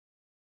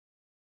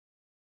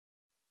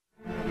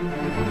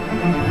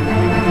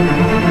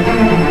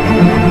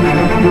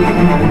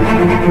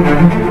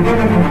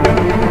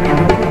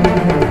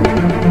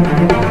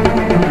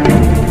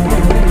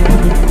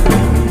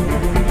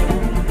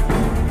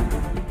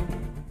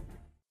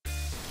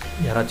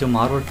யாராச்சும்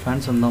Marvel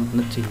fans இருந்தால்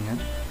பண்ணிச்சிங்க.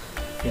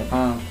 ஏன்னா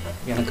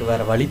எனக்கு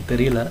வேறு வழி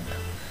தெரியல,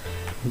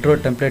 இன்ட்ரோ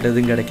டெம்ப்ளேட்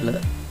எதுவும் கிடைக்கல.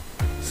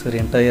 சரி,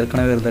 என்கிட்ட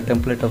ஏற்கனவே இருந்த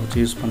டெம்ப்ளேட்டை வச்சு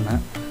யூஸ்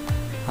பண்ணேன்.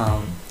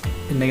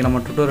 இன்றைக்கி நம்ம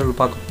டுட்டோரியல்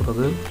பார்க்க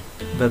போகிறது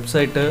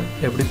வெப்சைட்டை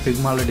எப்படி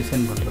ஃபிக்மாவில்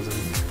டிசைன் பண்ணுறது,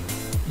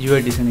 யூஐ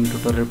டிசைனிங்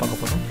டுட்டோரியல்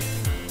பார்க்க போகிறோம்.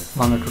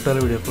 வாங்க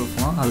டுட்டோரியல் வீடியோக்குள்ளே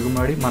போகலாம். அதுக்கு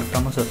முன்னாடி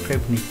மறக்காமல்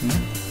சப்ஸ்கிரைப் பண்ணிக்கோங்க.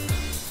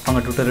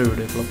 வாங்க டுட்டோரியல்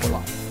வீடியோக்குள்ளே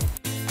போகலாம்.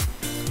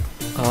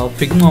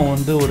 ஃபிக்மா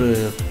வந்து ஒரு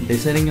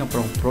டிசைனிங்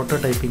அப்புறம்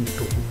ப்ரோட்டோடைப்பிங்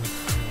டூல்.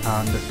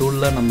 அந்த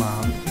டூலில் நம்ம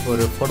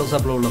ஒரு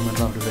ஃபோட்டோஷாப்பில் உள்ள மாதிரி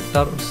தான் ஒரு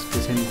வெக்டார்ஸ்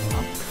டிசைன்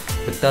பண்ணலாம்.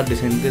 வெக்டார்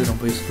டிசைனுக்கு இது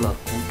ரொம்ப யூஸ்ஃபுல்லாக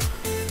இருக்கும்.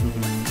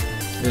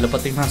 இதில்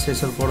பார்த்திங்கன்னா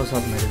ஸ்பெஷல்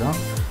ஃபோட்டோஷாப் மாரி தான்,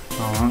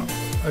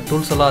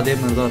 டூல்ஸ் எல்லாம் அதே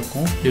மாதிரி தான்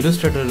இருக்கும்.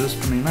 இல்லுஸ்ட்ரேட்டர் யூஸ்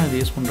பண்ணிங்கன்னா இது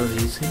யூஸ் பண்ணுறது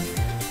ஈஸி,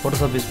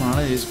 ஃபோட்டோஷாப் யூஸ்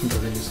பண்ணாலும் யூஸ்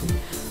பண்ணுறது ஈஸி,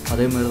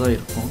 அதே மாதிரி தான்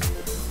இருக்கும்.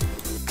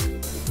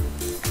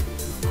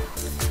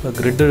 இப்போ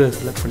கிரிட்டு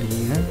செலக்ட்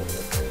பண்ணிக்கிங்க.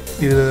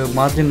 இது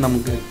மார்ஜின்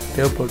நமக்கு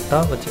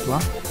தேவைப்பட்டால்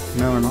வச்சுக்கலாம்,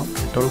 என்ன வேணும்.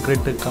 12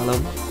 கிரிட்டு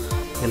கலர்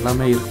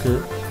எல்லாமே இருக்குது.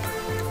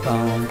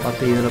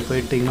 பார்த்து இதில்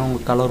போயிட்டிங்கன்னா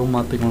உங்கள் கலரும்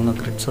மாற்றிக்கலாம், உங்கள்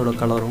கிரிட்ஸோட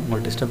கலரும்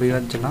உங்களுக்கு டிஸ்டர்பிங்காக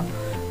இருந்துச்சுன்னா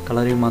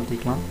கலரையும்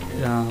மாற்றிக்கலாம்.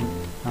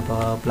 அப்போ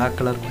பிளாக்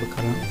கலர்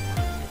கொடுக்குறேன்.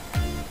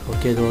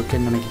 ஓகே, இது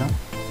ஓகேன்னு நினைக்கிறேன்.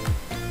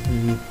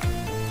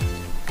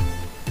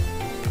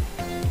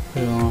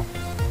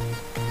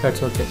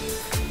 That's okay.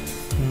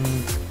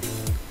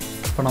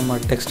 இப்போ நம்ம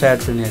டெக்ஸ்ட்டை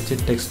ஆட் பண்ணியாச்சு.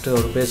 டெக்ஸ்ட்டு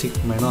ஒரு பேசிக்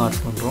மெனு ஆட்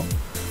பண்ணுறோம்.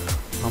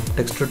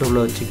 டெக்ஸ்ட்டு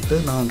டூவில் வச்சுக்கிட்டு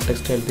நான்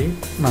டெக்ஸ்ட் எழுதி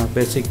நான்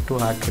பேசிக் டூ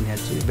ஆட்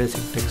பண்ணியாச்சு.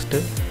 பேசிக் டெக்ஸ்ட்டு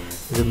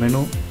இது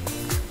மெனு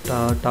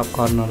டாப்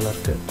கார்னரில்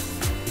இருக்குது.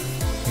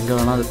 எங்கே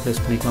வேணால் அதை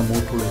ப்ளேஸ் பண்ணிக்கலாம்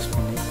மூவ் டூல் யூஸ்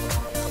பண்ணி.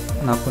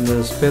 நான்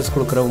கொஞ்சம் ஸ்பேஸ்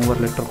கொடுக்குற ஒவ்வொரு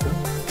லெட்டருக்கும்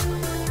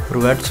ஒரு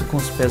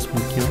வேர்ட்ஸுக்கும் ஸ்பேஸ்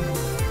முக்கியம்.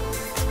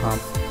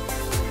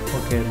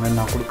 ஓகே,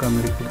 நான் கொடுக்குற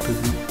மாதிரி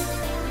கொடுத்துருக்கேன்.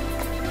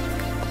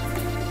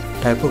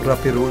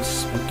 டைப்போகிராஃபி ரூல்ஸ்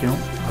முக்கியம்,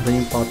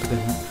 அதையும்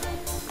பார்த்துக்கோங்க.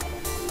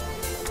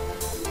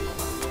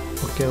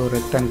 ஓகே, ஒரு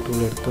ரெக்டாங்கிள்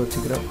டூல் எடுத்து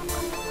வச்சுக்கிறேன்.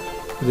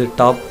 இது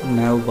டாப்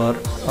நேவ் பார்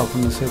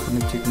அப்படின்னு சேவ் பண்ணி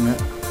வச்சுக்கோங்க.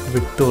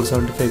 வித்து ஒரு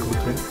 75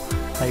 கொடுக்குறேன்.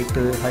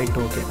 ஹைட்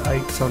ஓகே,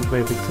 ஹைட்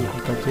 75 பிக்சல்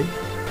கொடுத்தாச்சு.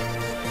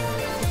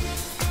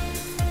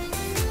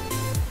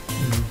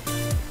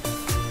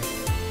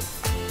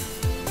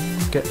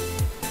 ஓகே,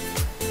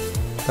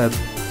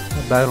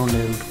 பேக்ரவுண்ட்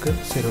லேயர் இருக்குது.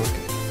 சரி,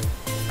 ஓகே.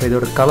 இப்போ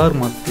இதோட கலர்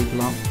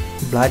மாற்றிக்கலாம்.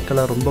 பிளாக்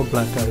கலர் ரொம்ப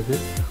பிளாக்காக இருக்குது,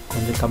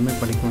 கொஞ்சம் கம்மி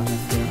பண்ணிக்கலாம்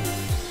நினைக்கிறேன்.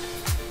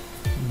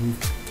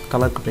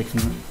 கலருக்கு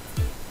போய்க்குங்க.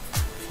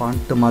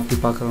 ஃபாண்ட்டு மாற்றி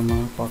பார்க்குறோன்னா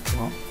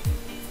பார்க்கலாம்.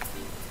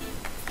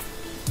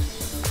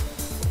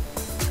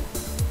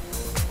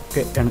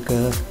 ஓகே, எனக்கு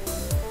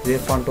இதே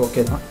ஃபாண்ட்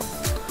ஓகே தான்.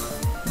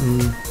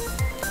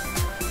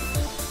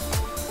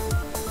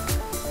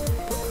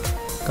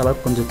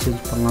 கலர் கொஞ்சம்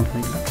சேஞ்ச் பண்ணலாம்னு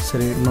நினைக்கிறேன்.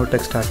 சரி, இன்னொரு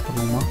டெக்ஸ்ட் ஆட்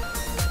பண்ணுவோமா?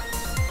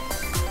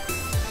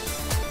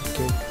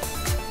 ஓகே,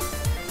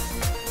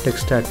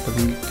 டெக்ஸ்ட் ஆட்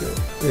பண்ணி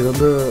இது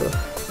வந்து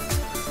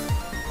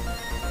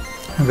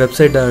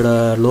வெப்சைட்டோட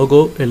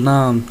லோகோ இல்லைனா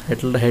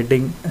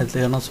ஹெட்டிங்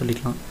எதுனா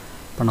சொல்லிக்கலாம்.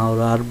 இப்போ நான்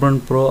ஒரு அர்பன்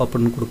ப்ரோ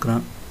அப்படின்னு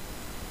கொடுக்குறேன்.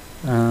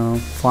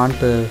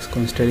 ஃபாண்ட்டு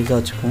கொஞ்சம் ஸ்டைலிஷாக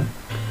வச்சுக்கும்.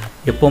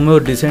 எப்போவுமே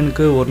ஒரு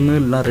டிசைனுக்கு 1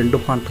 இல்லைனா 2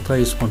 ஃபாண்ட்டு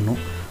தான் யூஸ்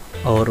பண்ணணும்.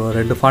 ஒரு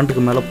 2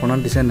 ஃபாண்ட்டுக்கு மேலே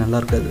போனால் டிசைன் நல்லா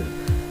இருக்காது.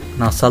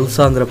 நான்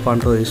சல்சாங்கிற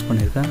ஃபாண்ட்டை யூஸ்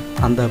பண்ணியிருக்கேன்.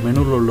 அந்த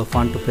மெனுவில் உள்ள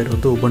ஃபாண்ட்டு பேர்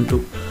வந்து உபுண்டு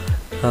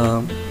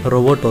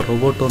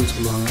ரொபோட்டோன்னு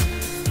சொல்லுவாங்க.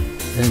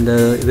 இந்த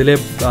இதிலே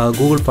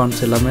கூகுள்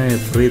ஃபாண்ட்ஸ் எல்லாமே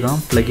ஃப்ரீ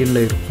தான்,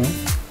 ப்ளகின்ல இருக்கும்.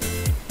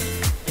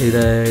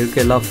 இதில் இருக்க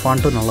எல்லா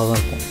ஃபாண்ட்டும் நல்லா தான்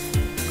இருக்கும்.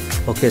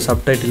 ஓகே,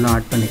 சப்டைட்டில்லாம்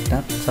ஆட்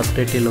பண்ணிக்கிட்டேன்.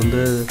 சப்டைட்டில்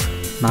வந்து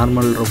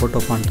நார்மல் ரொபோட்டோ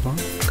ஃபாண்ட் தான்.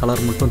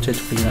 கலர் மட்டும்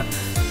சேஞ்ச் பண்ணிக்கிறேன்.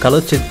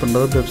 கலர் சேஞ்ச்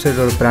பண்ணுறது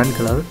வெப்சைட்டோட பிராண்ட்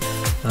கலர்.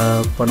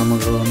 இப்போ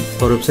நமக்கு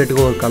ஒரு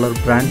வெப்சைட்டுக்கு ஒரு கலர்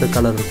பிராண்டு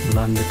கலர்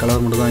இருக்குங்களா, அந்த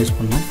கலர் மட்டும் தான் யூஸ்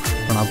பண்ணணும்.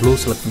 இப்போ நான் ப்ளூ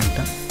செலக்ட்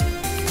பண்ணிட்டேன்.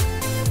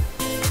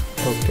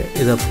 ஓகே,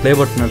 இதை ப்ளே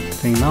பட்டன்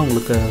எடுத்துட்டிங்கன்னா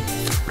உங்களுக்கு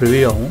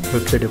ரிவ்யூ ஆகும்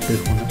வெப்சைட் எப்படி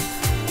இருக்குங்க.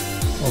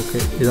 ஓகே,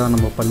 இதான்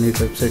நம்ம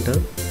பண்ணியிருக்க வெப்சைட்டு.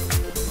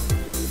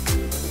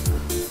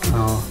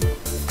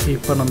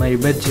 இப்போ நம்ம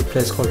இமேஜ்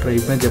ப்ளேஸ் பண்ணுற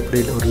இமேஜ் எப்படி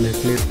ஒரு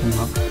கிளியர்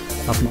பண்ணலாம்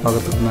அப்படின்னு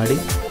பார்க்கறதுக்கு முன்னாடி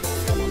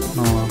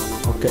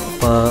ஓகே,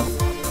 இப்போ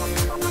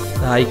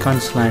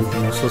ஐகான்ஸ்லாம் ஆட்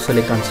பண்ணுவோம். சோஷியல்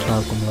ஐகான்ஸ்லாம்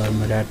இருக்குங்களா, அது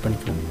மாதிரி ஆட்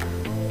பண்ணிக்கலாம்.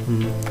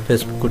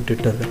 ஃபேஸ்புக்கு,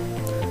 ட்விட்டரு,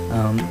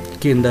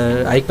 இந்த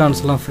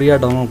ஐகான்ஸ்லாம் ஃப்ரீயாக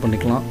டவுன்லோட்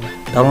பண்ணிக்கலாம்.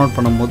 டவுன்லோட்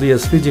பண்ணும்போது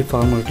எஸ்விஜி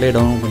ஃபார்மேட்லேயே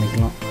டவுன்லோட்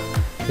பண்ணிக்கலாம்.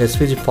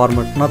 எஸ்விஜி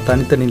ஃபார்மேட்னால்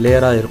தனித்தனி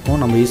லேயராக இருக்கும்,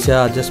 நம்ம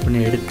ஈஸியாக அட்ஜஸ்ட் பண்ணி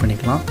எடிட்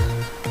பண்ணிக்கலாம்.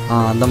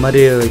 அந்த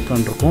மாதிரி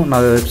ஐகான் இருக்கும்.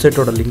 நான்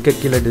வெப்சைட்டோட லிங்கை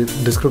கீழே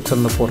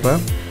டிஸ்கிரிப்ஷனில்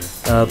போடுறேன்.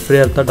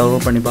 ஃப்ரீயாக இருந்தால்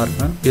டவுன்லோட் பண்ணி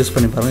பாருங்கள், யூஸ்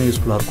பண்ணி பாருங்கள்,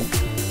 யூஸ்ஃபுல்லாக இருக்கும்.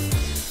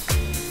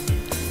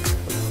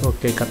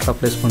 ஓகே, கரெக்டாக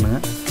ப்ளேஸ்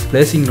பண்ணுங்கள்.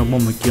 ப்ளேஸிங் ரொம்ப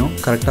முக்கியம்,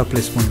 கரெக்டாக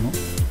ப்ளேஸ் பண்ணணும்.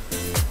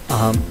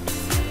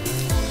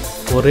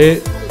 ஒரே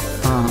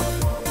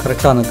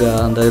கரெக்டாக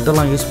அந்த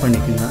இதெல்லாம் யூஸ்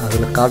பண்ணிக்கோங்க.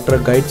 அதில் காட்டுற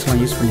கைட்ஸ்லாம்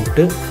யூஸ்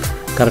பண்ணிக்கிட்டு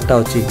கரெக்டாக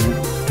வச்சுக்கோங்க.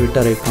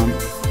 Twitter icon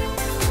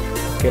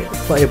okay.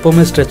 இப்போ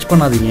எப்போவுமே ஸ்ட்ரெச்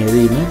பண்ணாதீங்க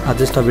எதையுமே.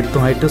 அட்ஜஸ்ட்டாக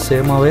விட்டும் ஹைட்டும்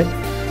சேமாகவே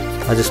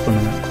அட்ஜஸ்ட்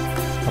பண்ணுங்கள்,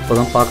 அப்போ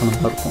தான் பார்க்க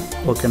நல்லா இருக்கும்.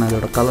 ஓகே, நான்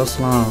இதோட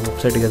கலர்ஸ்லாம்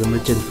வெப்சைட்டுக்கு அது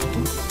மாதிரி சேஞ்ச்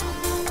பண்ணிக்கலாம்.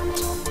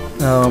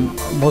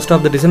 மோஸ்ட்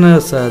ஆஃப் த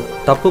டிசைனர்ஸ்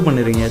தப்பு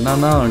பண்ணிடுறீங்க.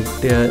 என்னென்னா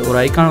ஒரு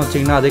ஐக்கான்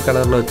வச்சிங்கன்னா அதே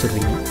கலரில்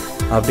வச்சுருக்கீங்க.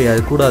 அப்படி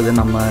அது கூடாது.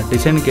 நம்ம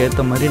டிசைனுக்கு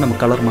ஏற்ற மாதிரி நம்ம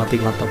கலர்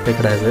மாற்றிக்கலாம், தப்பே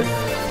கிடையாது.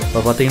 இப்போ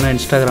பார்த்தீங்கன்னா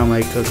இன்ஸ்டாகிராம்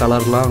ஐக்க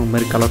கலர்லாம் அந்த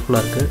மாதிரி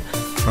கலர்ஃபுல்லாக இருக்குது.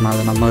 இப்போ நான்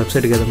அதை நம்ம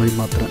வெப்சைட்டுக்கு ஏற்ற மாதிரி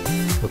மாற்றுறேன்.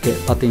 ஓகே,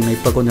 பார்த்தீங்கன்னா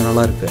இப்போ கொஞ்சம்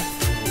நல்லா இருக்குது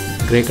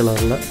க்ரே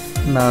கலரில்.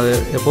 நான்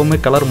எப்போவுமே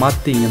கலர்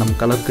மாற்றிங்க, நம்ம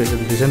கலருக்கு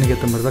டிசைனுக்கு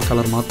ஏற்ற மாதிரி தான்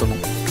கலர்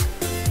மாற்றணும்.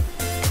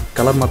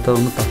 கலர் மாற்ற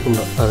ஒன்றும் தப்பு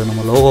இல்லை, அது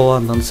நம்ம லோகோவாக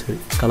இருந்தாலும் சரி,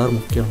 கலர்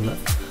முக்கியம் இல்லை.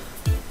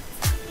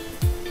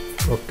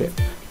 Okay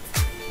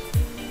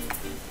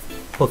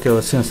okay,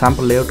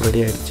 sample layout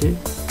ready ஆகிடுச்சு.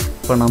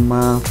 இப்போ நம்ம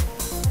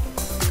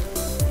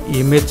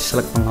இமேஜ்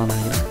செலக்ட் பண்ணலாம்னு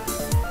நினைக்கிறேன்.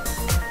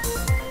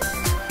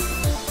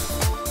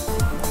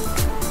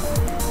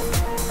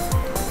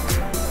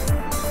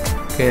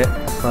 ஓகே,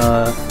 இப்போ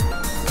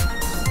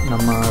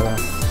நம்ம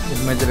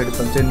இமேஜ் ரெடி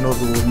பண்ணிட்டு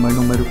இன்னொரு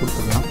மெனு மாதிரி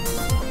கொடுத்துக்கலாம்.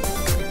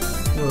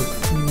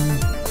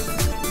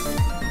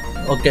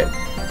 ஓகே,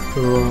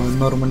 ஸோ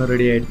இன்னொரு மெனு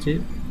ரெடி ஆகிடுச்சு.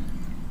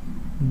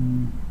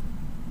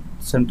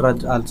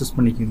 சென்டராக அட்ஜஸ்ட்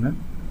பண்ணிக்கோங்க.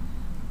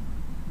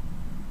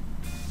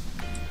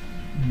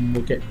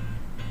 ஓகே,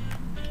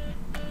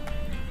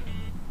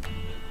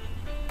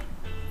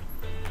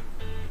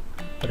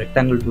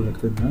 ரெக்டாங்கிள் டூல்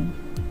எடுத்துக்கோங்க.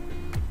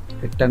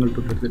 ரெக்டாங்கிள்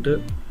டூல் எடுத்துகிட்டு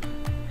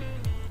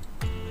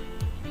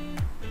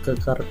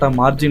கரெக்டாக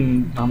மார்ஜின்,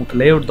 நமக்கு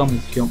லேஅவுட் தான்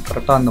முக்கியம்.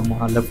 கரெக்டாக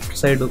அந்த லெஃப்ட்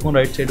சைடுக்கும்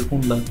ரைட்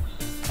சைடுக்கும் உள்ள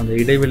அந்த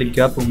இடைவெளி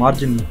கேப்பு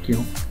மார்ஜின்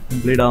முக்கியம்,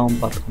 ப்ளீட்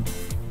ஆகாமல் பார்த்துக்கணும்.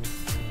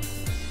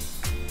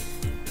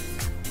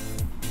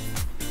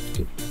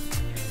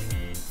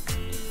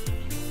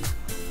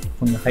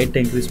 கொஞ்சம்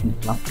ஹைட்டை இன்க்ரீஸ்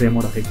பண்ணிக்கலாம்,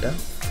 ஃப்ரேமோட ஹைட்டை.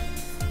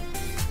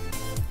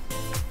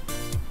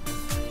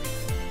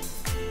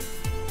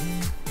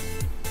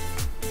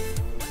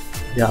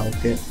 யா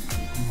ஓகே,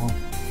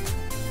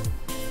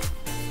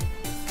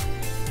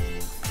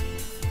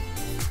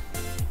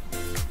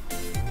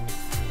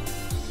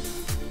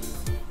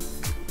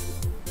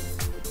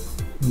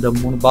 இந்த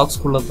 3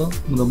 பாக்ஸ்க்குள்ளே தான்,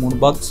 இந்த 4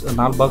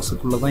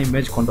 பாக்ஸுக்குள்ளே தான்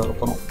இமேஜ் கொண்டு வர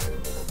போகிறோம்.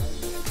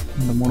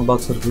 இந்த 3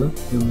 பாக்ஸ் இருக்குல்ல,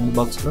 இந்த 3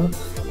 பாக்ஸில்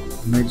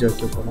இமேஜ்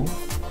வைக்க போகிறோம்.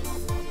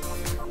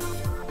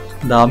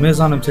 இந்த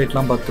அமேசான்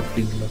வெப்சைட்லாம்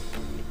பார்த்துருப்பீங்களா,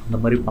 அந்த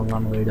மாதிரி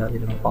பண்ணலான்னு ஐடியா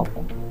நான்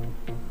பார்ப்போம்.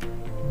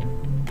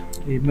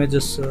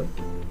 இமேஜஸ்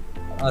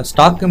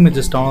ஸ்டாக்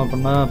இமேஜஸ் டவுன்லோட்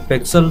பண்ணால்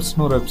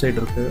பெக்சல்ஸ்னு ஒரு வெப்சைட்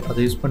இருக்குது, அதை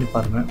யூஸ் பண்ணி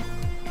பாருங்கள்.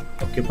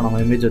 ஓகே, இப்போ நம்ம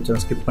இமேஜ்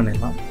வச்சு ஸ்கிப்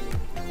பண்ணிடலாம்.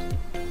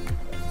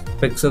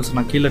 பெக்சல்ஸ்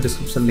நான் கீழே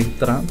டிஸ்கிரிப்ஷன் லிங்க்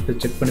தரேன்,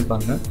 போய் செக் பண்ணி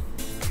பாருங்கள்.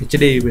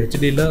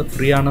 ஹெச்டியில்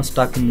ஃப்ரீயான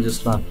ஸ்டாக்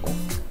இமேஜஸ்லாம் இருக்கும்,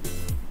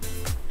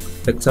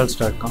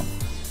 pexels.com.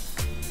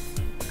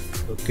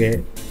 ஓகே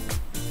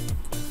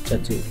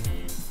சரி,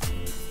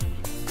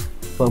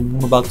 இப்போ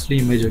 3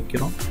 பாக்ஸ்லேயும் இமேஜ்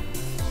வைக்கிறோம்.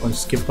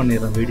 கொஞ்சம் ஸ்கிப்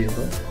பண்ணிடுறேன்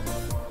வீடியோவை.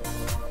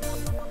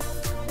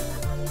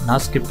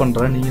 நான் ஸ்கிப்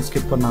பண்ணுறேன், நீங்கள்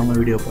ஸ்கிப் பண்ணாமல்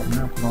வீடியோ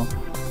பாருங்கள், அப்புறம்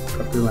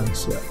கற்றுக்கலாம்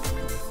ஈஸியாக.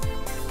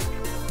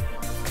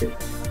 ஓகே,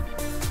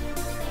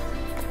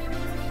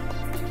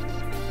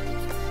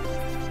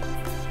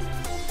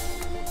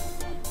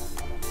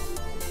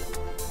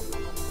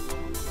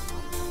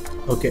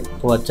 ஓகே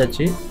இப்போ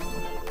வச்சாச்சு.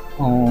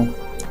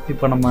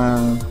 இப்போ நம்ம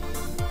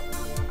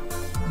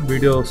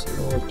வீடியோஸ்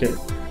ஓகே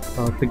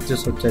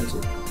பிக்சர்ஸ் வச்சாச்சு.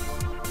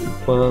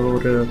 இப்போ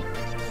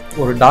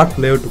ஒரு டார்க்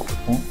லேஅவுட்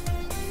கொடுப்போம்.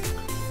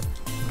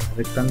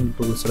 ரெக்டாங்கிள்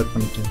டூல் செலக்ட்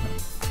பண்ணிக்கோங்க.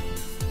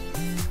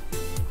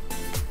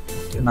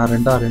 ஓகே, நான்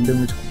 2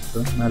 இமேஜ்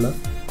கொடுக்குறேன். மேலே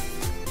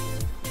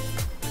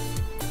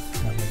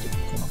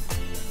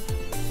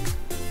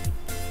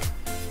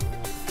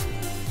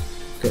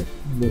ஓகே,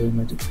 இந்த ஒரு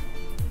இமேஜ்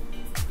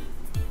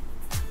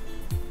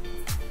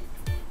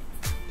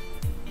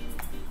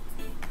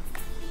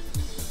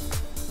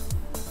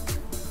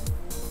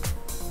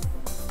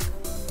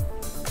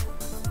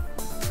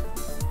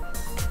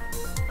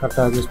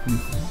கரெக்டாக அட்ஜஸ்ட்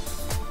பண்ணிக்கோங்க.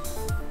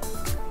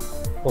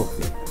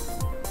 ஓகே,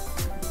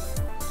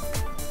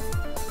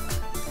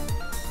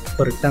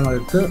 இப்போ ரெக்டாங்கிள்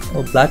எடுத்து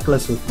பிளாக்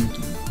கலர் செலக்ட்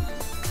பண்ணிக்கோங்க.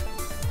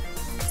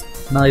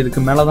 நான்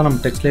இதுக்கு மேலே தான்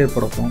நம்ம டெக்ஸ்ட் லேயர்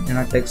போடப்போம்,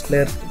 ஏன்னா டெக்ஸ்ட்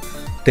லேயர்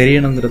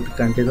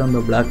தெரியணுங்கிறதுக்காண்டி தான்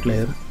இந்த பிளாக்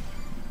லேயர்.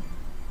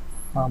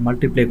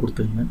 மல்டிப்ளை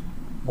கொடுத்துங்க,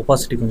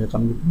 ஒப்பாசிட்டி கொஞ்சம்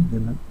கம்மி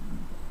பண்ணிக்கோங்க.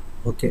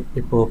 ஓகே,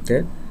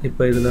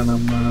 இப்போ இதில்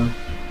நம்ம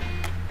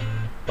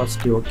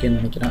ஒப்பாசிட்டி ஓகேன்னு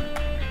நினைக்கிறேன்.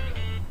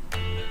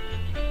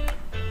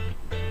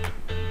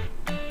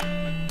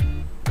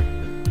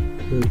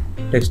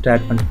 டெக்ஸ்ட்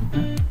ஆட் பண்ணிக்கோங்க.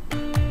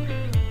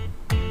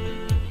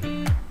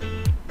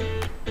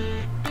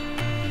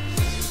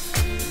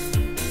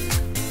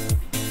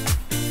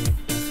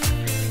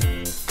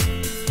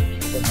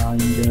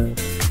 நான் இங்கே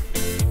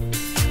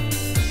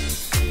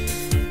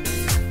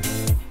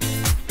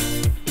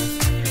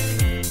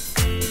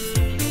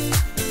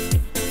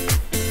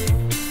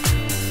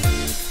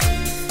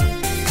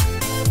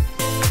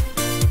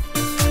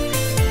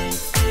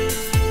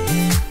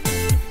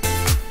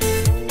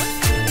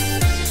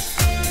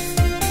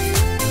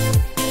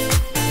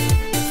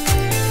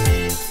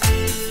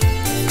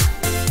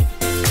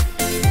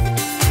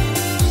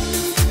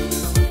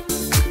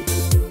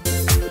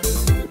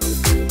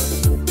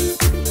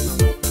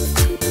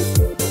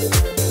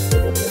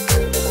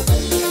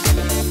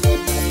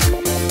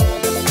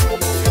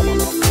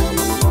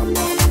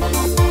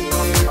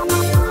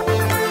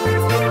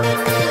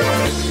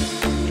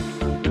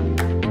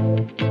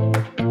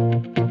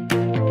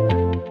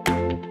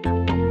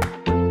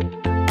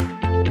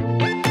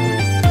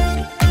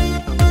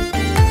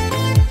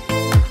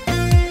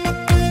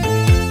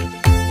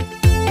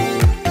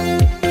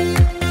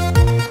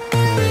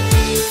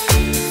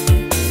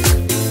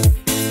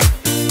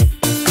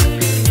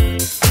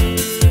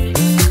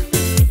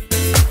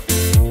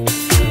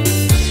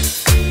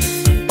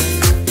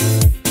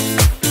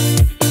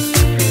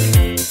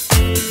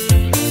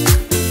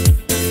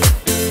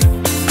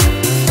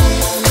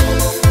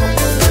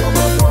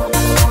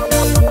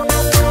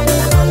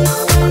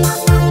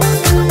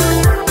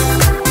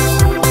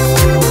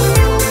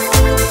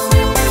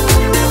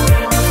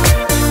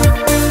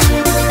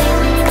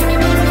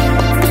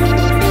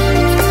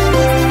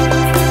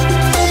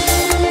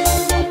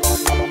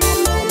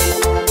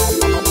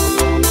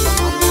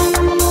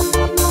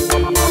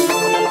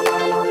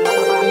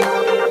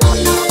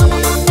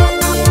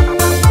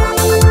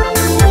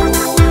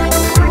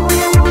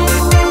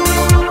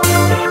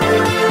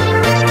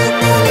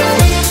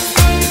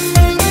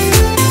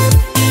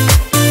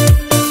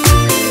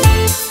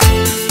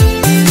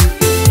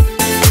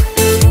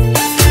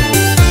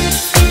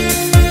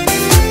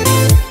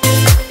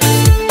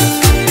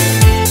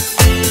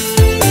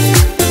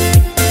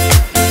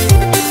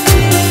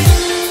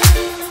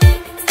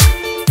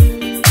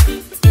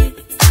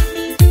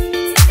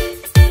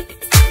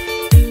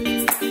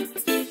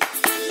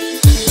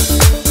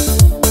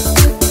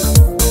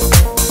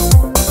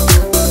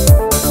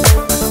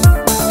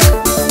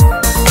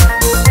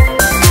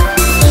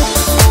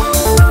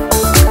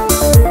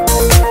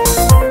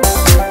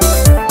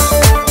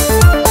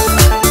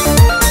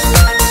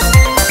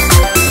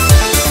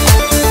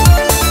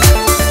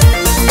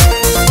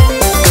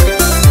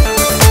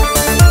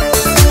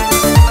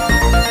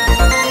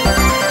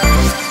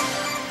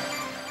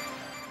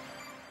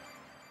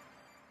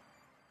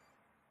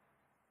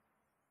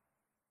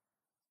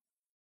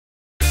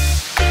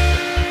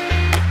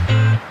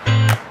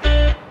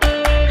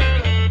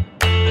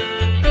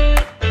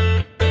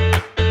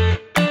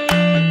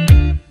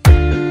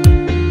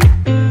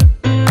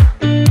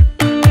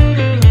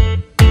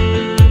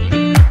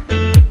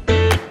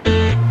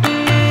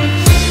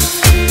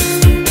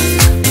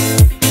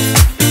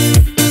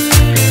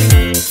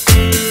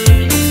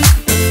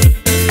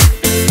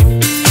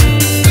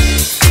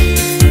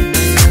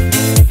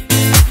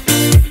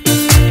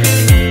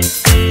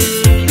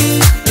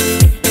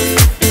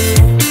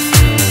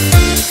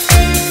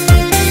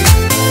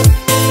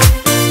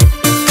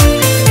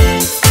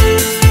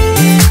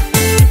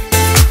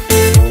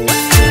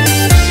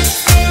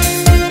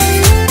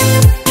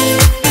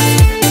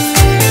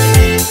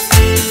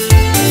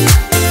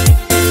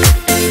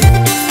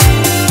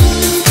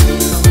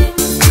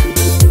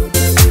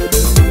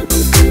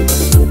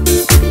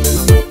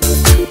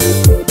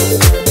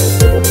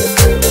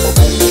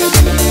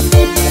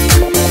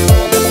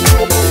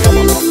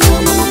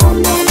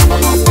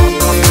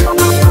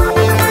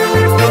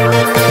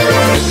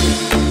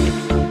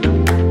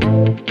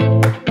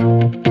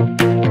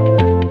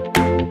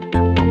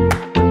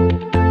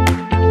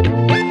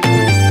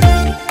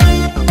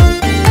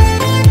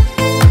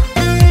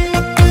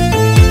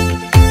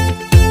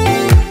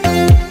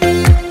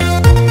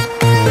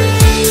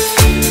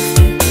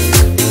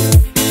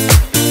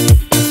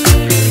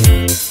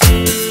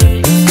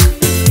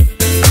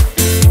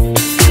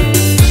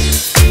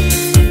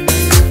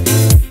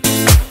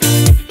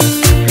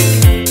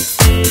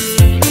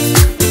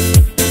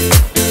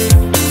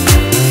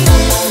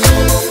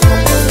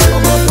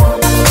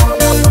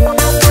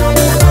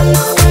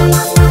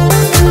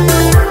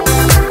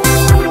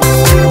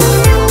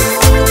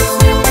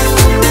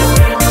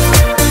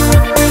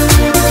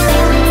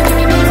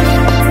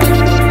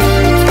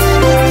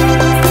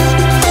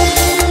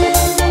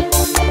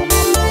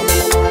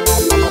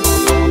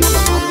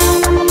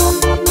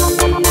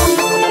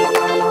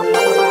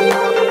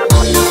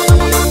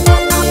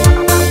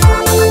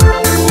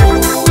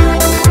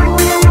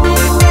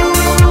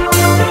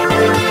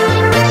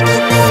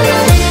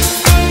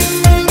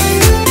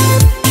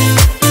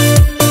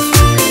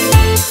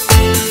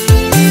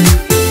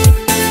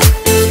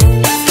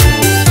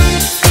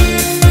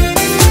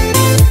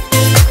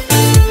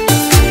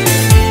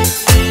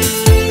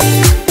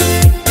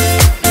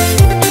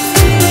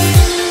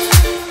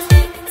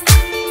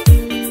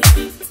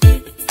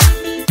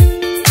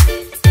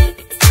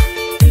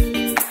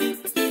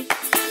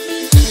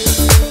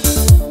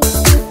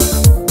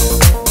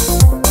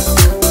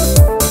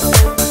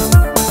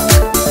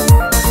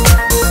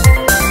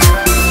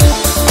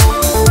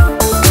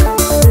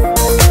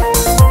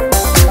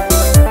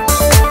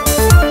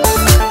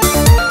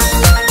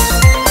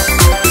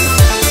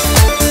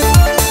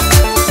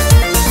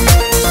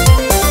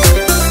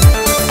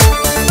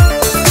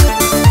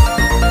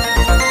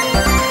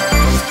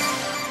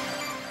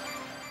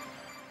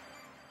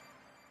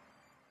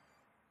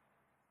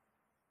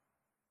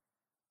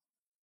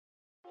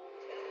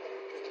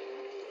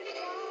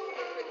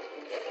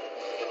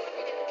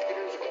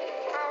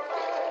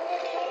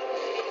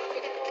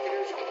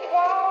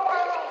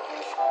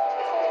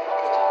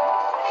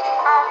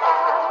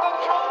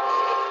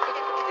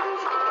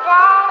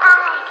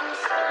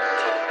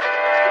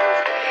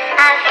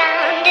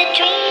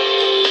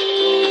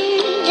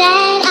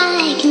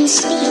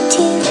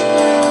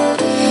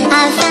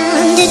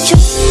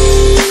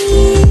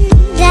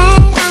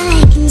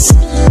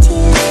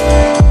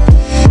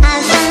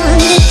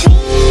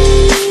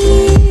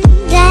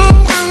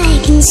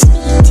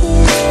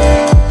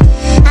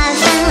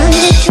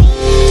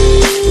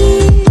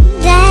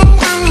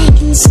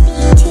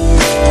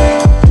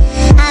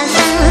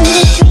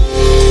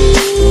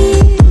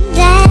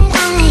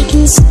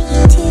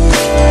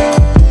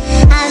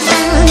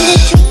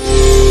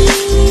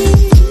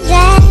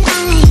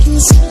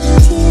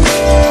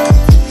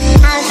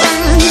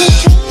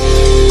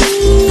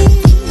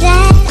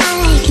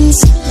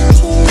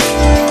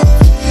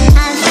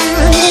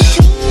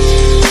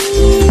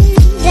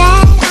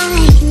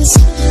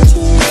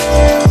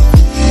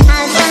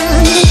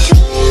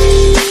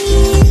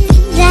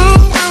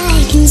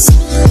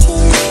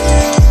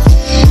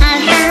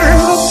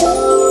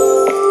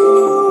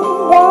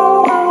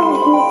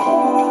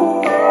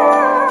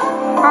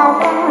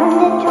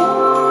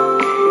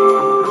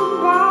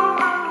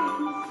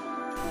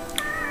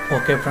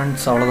ஓகே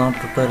ஃப்ரெண்ட்ஸ், அவ்வளோதான்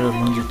ட்விட்டர்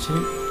முடிஞ்சிச்சு.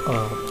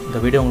 இந்த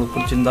வீடியோ உங்களுக்கு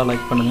பிடிச்சிருந்தால்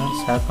லைக் பண்ணுங்கள்,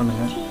 ஷேர்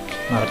பண்ணுங்கள்,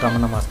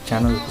 மறக்காமல் நம்ம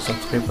சேனலுக்கு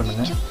சப்ஸ்கிரைப்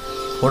பண்ணுங்கள்.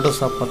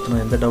 ஃபோட்டோஷாப் பற்றின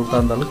எந்த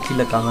டவுட்டாக இருந்தாலும்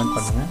கீழே காமெண்ட்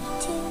பண்ணுங்கள்,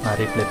 நான்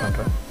ரீப்ளை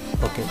பண்ணுறேன்.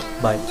 ஓகே,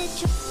 பாய்.